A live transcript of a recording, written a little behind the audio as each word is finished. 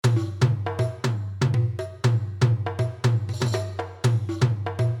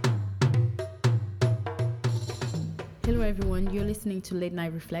You're listening to Late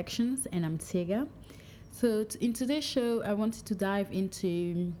Night Reflections, and I'm Tega. So, in today's show, I wanted to dive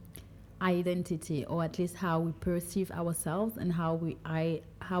into identity, or at least how we perceive ourselves and how we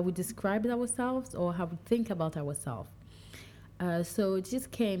describe ourselves or how we think about ourselves. So it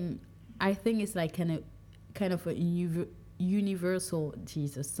just came. I think it's like kind of a universal.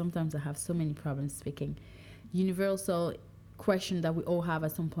 Jesus, sometimes I have so many problems speaking. Universal question that we all have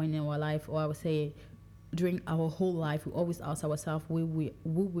at some point in our life, or I would say during our whole life, we always ask ourselves who we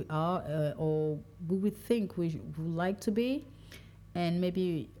are, or who we think we would like to be, and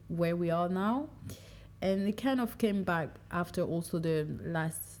maybe where we are now. And it kind of came back after also the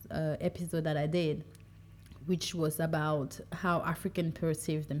last episode that I did, which was about how African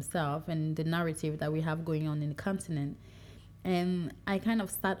perceive themselves and the narrative that we have going on in the continent. And I kind of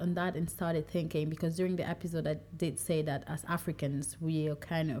sat on that and started thinking, because during the episode I did say that as Africans we are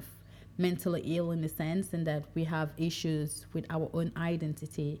kind of mentally ill in a sense, and that we have issues with our own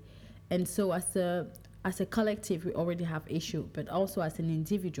identity. And so as a collective we already have issue, but also as an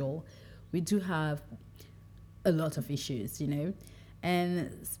individual we do have a lot of issues.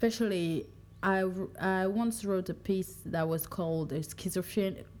 And especially I once wrote a piece that was called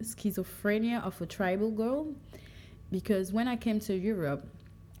Schizophrenia of a Tribal Girl, because when I came to Europe,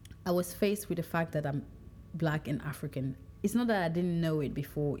 I was faced with the fact that I'm black and African. It's not that I didn't know it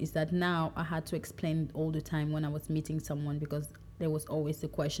before, it's that now I had to explain it all the time when I was meeting someone, because there was always the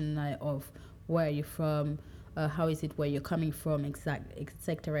question of where are you from, how is it where you're coming from,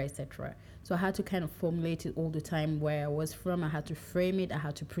 etc., etc. So I had to kind of formulate it all the time where I was from. I had to frame it. I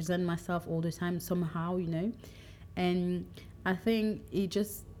had to present myself all the time somehow. And I think it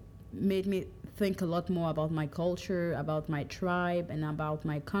just made me think a lot more about my culture, about my tribe, and about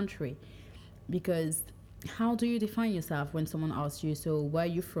my country. Because how do you define yourself when someone asks you, so where are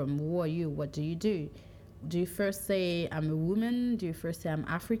you from? Who are you? What do you do? Do you first say I'm a woman? Do you first say I'm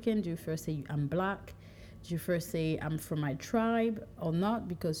African? Do you first say I'm black? Do you first say I'm from my tribe or not?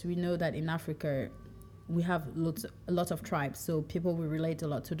 Because we know that in Africa we have a lot of tribes, so people will relate a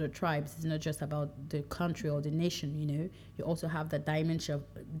lot to the tribes. It's not just about the country or the nation. You also have the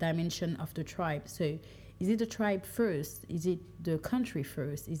dimension of the tribe. So is it the tribe first? Is it the country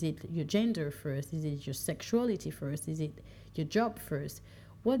first? Is it your gender first? Is it your sexuality first? Is it your job first?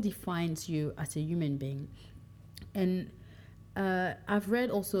 What defines you as a human being? And I've read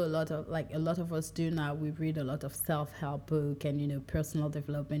also a lot of us do now. We read a lot of self-help book and personal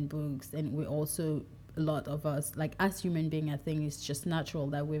development books, and we also, a lot of us, like as human being, I think it's just natural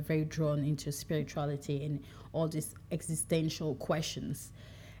that we're very drawn into spirituality and all these existential questions.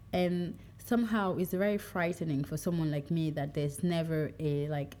 And somehow it's very frightening for someone like me that there's never a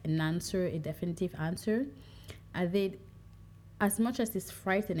definitive answer. I think as much as it's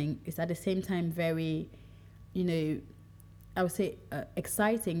frightening, it's at the same time very, I would say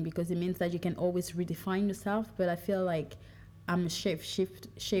exciting, because it means that you can always redefine yourself. But I feel like I'm a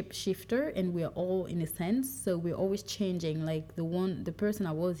shapeshifter, and we're all in a sense. So we're always changing. Like the person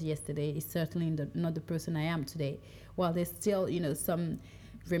I was yesterday is certainly not the person I am today. While there's still, some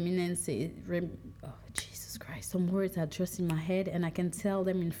reminiscences. Oh, Jesus Christ! Some words are just in my head, and I can tell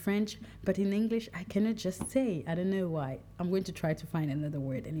them in French, but in English I cannot just say. I don't know why. I'm going to try to find another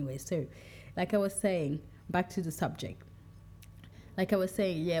word anyway. So, like I was saying, back to the subject. Like I was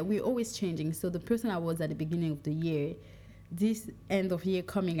saying, yeah, we're always changing. So the person I was at the beginning of the year, this end of year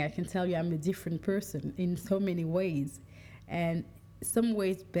coming, I can tell you I'm a different person in so many ways. And some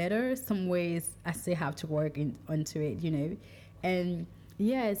ways better, some ways I still have to work onto it. And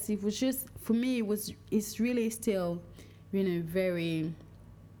yes, it was just, for me, it's really still, very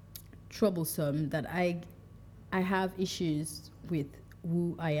troublesome that I have issues with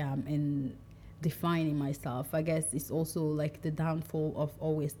who I am and defining myself. I guess it's also like the downfall of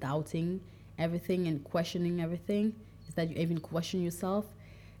always doubting everything and questioning everything, is that you even question yourself.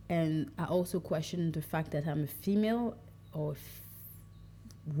 And I also question the fact that I'm a female or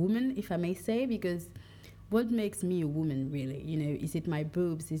woman, if I may say, because what makes me a woman really? Is it my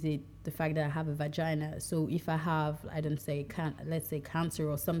boobs? Is it the fact that I have a vagina? So if I have, let's say cancer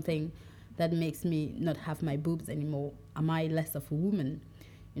or something that makes me not have my boobs anymore, am I less of a woman?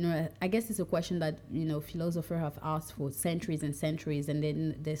 I guess it's a question that, philosophers have asked for centuries and centuries, and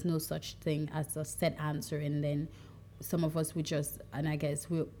then there's no such thing as a set answer. And then some of us and I guess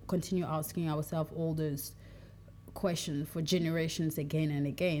we'll continue asking ourselves all those questions for generations again and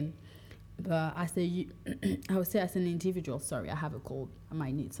again. But I would say as an individual, sorry, I have a cold. I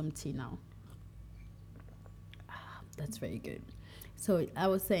might need some tea now. That's very good. So I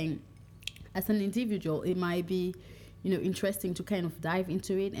was saying, as an individual, it might be interesting to kind of dive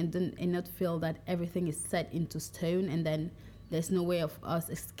into it and not feel that everything is set into stone, and then There's no way of us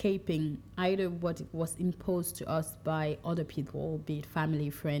escaping either what was imposed to us by other people, be it family,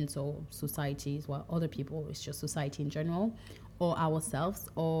 friends, or societies. Well, other people, it's just society in general, or ourselves,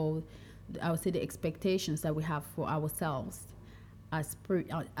 or I would say the expectations that we have for ourselves as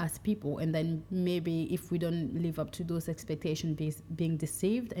people. And then maybe if we don't live up to those expectations, being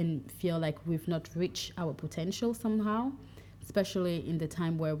deceived and feel like we've not reached our potential somehow, especially in the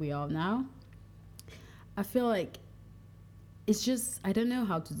time where we are now. I feel like it's just, I don't know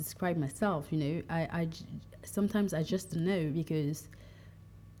how to describe myself, sometimes I just don't know, because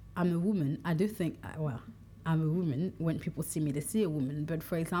I'm a woman. I do think, well, I'm a woman. When people see me, they see a woman. But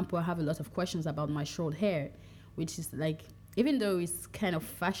for example, I have a lot of questions about my short hair, which is like, even though it's kind of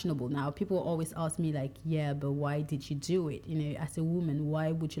fashionable now, people always ask me like, yeah, but why did you do it? As a woman,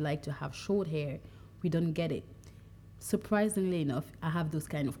 why would you like to have short hair? We don't get it. Surprisingly enough, I have those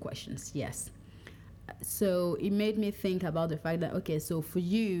kind of questions, yes. So it made me think about the fact that, okay, so for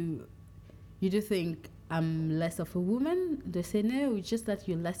you, you do think I'm less of a woman? They say, no, it's just that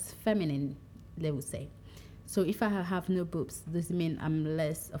you're less feminine, they would say. So if I have no boobs, does it mean I'm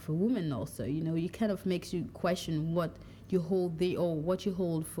less of a woman also? It kind of makes you question what you hold what you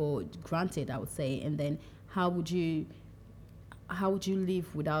hold for granted, I would say. And then how would you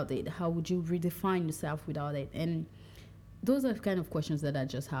live without it? How would you redefine yourself without it? And those are the kind of questions that I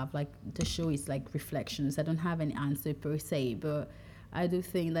just have. Like, the show is like reflections. I don't have any answer per se, but I do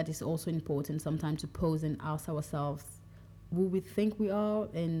think that it's also important sometimes to pause and ask ourselves who we think we are,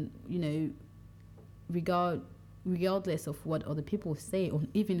 and regardless of what other people say, or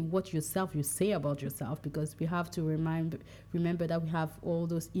even what you say about yourself, because we have to remember that we have all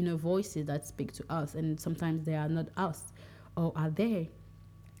those inner voices that speak to us, and sometimes they are not us, or are they?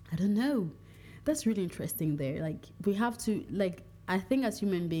 I don't know. That's really interesting there. Like, we have to, like, I think as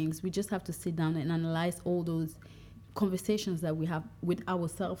human beings, we just have to sit down and analyze all those conversations that we have with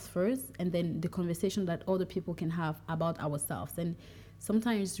ourselves first, and then the conversation that other people can have about ourselves. And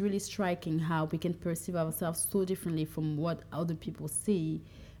sometimes it's really striking how we can perceive ourselves so differently from what other people see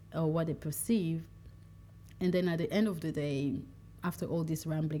or what they perceive. And then at the end of the day, after all this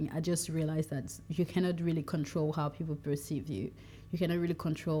rambling, I just realized that you cannot really control how people perceive you. You cannot really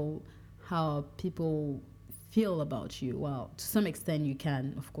control how people feel about you. Well, to some extent you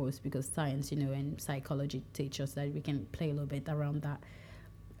can, of course, because science, and psychology teach us that we can play a little bit around that.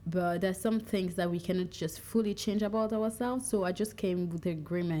 But there's some things that we cannot just fully change about ourselves. So I just came with the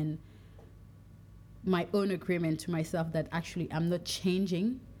agreement, my own agreement to myself, that actually I'm not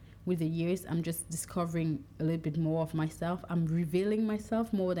changing with the years. I'm just discovering a little bit more of myself. I'm revealing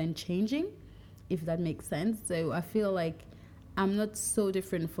myself more than changing, if that makes sense. So I feel like I'm not so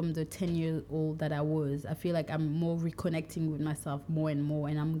different from the 10-year-old that I was. I feel like I'm more reconnecting with myself more and more,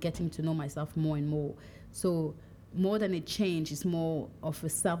 and I'm getting to know myself more and more. So more than a change, it's more of a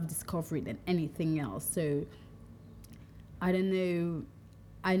self-discovery than anything else. So I don't know.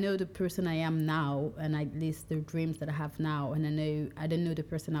 I know the person I am now, and at least the dreams that I have now, and I don't know the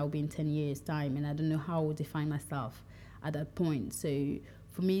person I will be in 10 years' time, and I don't know how I will define myself at that point. So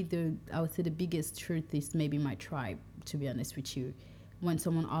for me, I would say the biggest truth is maybe my tribe, to be honest with you. When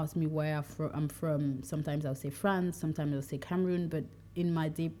someone asks me where I'm from, sometimes I'll say France, sometimes I'll say Cameroon, but in my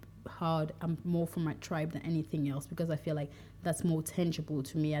deep heart, I'm more from my tribe than anything else, because I feel like that's more tangible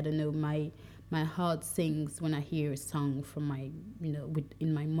to me. I don't know, my heart sings when I hear a song from my,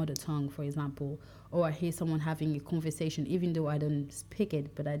 in my mother tongue, for example, or I hear someone having a conversation, even though I don't speak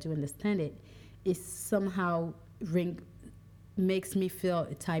it, but I do understand it. It somehow makes me feel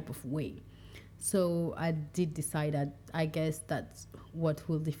a type of way. So I did decide that I guess that's what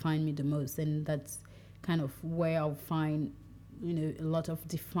will define me the most, and that's kind of where I'll find, a lot of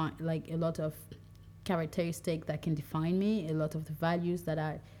a lot of characteristic that can define me, a lot of the values that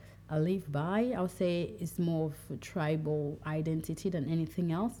I live by. I'll say it's more of a tribal identity than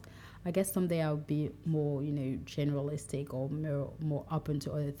anything else. I guess someday I'll be more, generalistic, or more open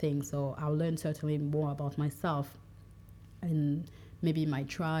to other things. So I'll learn certainly more about myself, and maybe my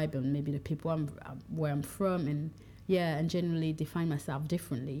tribe, and maybe the people where I'm from, and generally define myself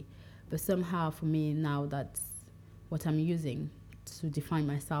differently. But somehow for me now, that's what I'm using to define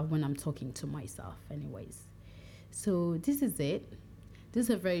myself when I'm talking to myself anyways. So this is it. This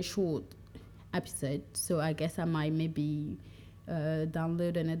is a very short episode, so I guess I might maybe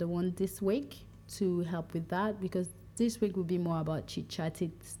download another one this week to help with that, because this week will be more about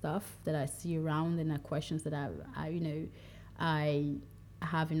chit-chatty stuff that I see around, and the questions that I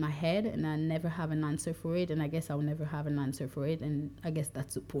have in my head, and I never have an answer for it, and I guess I'll never have an answer for it, and I guess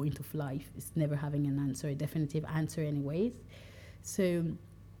that's the point of life, is never having an answer, a definitive answer anyways. So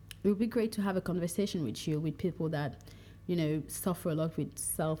it would be great to have a conversation with you, with people that, suffer a lot with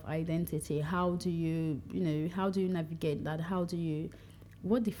self-identity. How do you navigate that?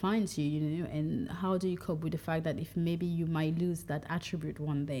 What defines you, and how do you cope with the fact that if maybe you might lose that attribute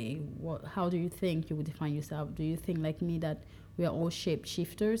one day? How do you think you would define yourself? Do you think, like me, that we are all shape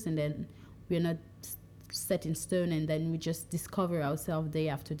shifters, and then we're not set in stone, and then we just discover ourselves day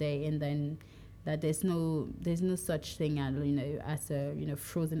after day, and then that there's no such thing as a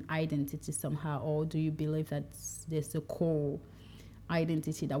frozen identity somehow? Or do you believe that there's a core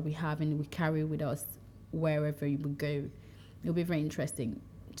identity that we have and we carry with us wherever you would go? It'll be very interesting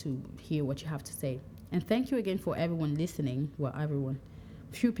to hear what you have to say. And thank you again for everyone listening. Well, everyone,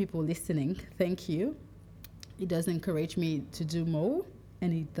 few people listening. Thank you. It does encourage me to do more,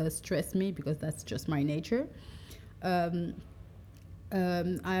 and it does stress me because that's just my nature. I'm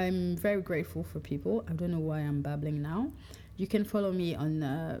very grateful for people. I don't know why I'm babbling now. You can follow me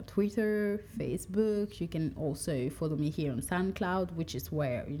on Twitter, Facebook. You can also follow me here on SoundCloud, which is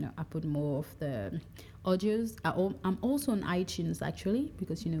where I put more of the audios. I'm also on iTunes, actually,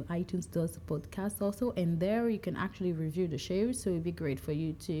 because iTunes does the podcast also, and there you can actually review the show. So it'd be great for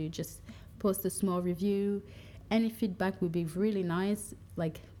you to just post a small review. Any feedback would be really nice.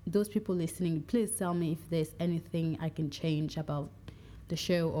 Like, those people listening, please tell me if there's anything I can change about the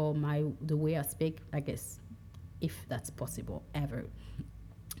show or the way I speak, I guess, if that's possible ever.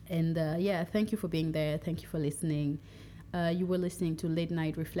 And thank you for being there. Thank you for listening. You were listening to Late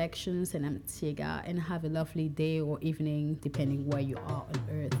Night Reflections, and I'm Tsiega, and have a lovely day or evening depending where you are on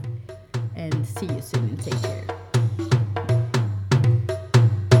earth, and see you soon, and take care.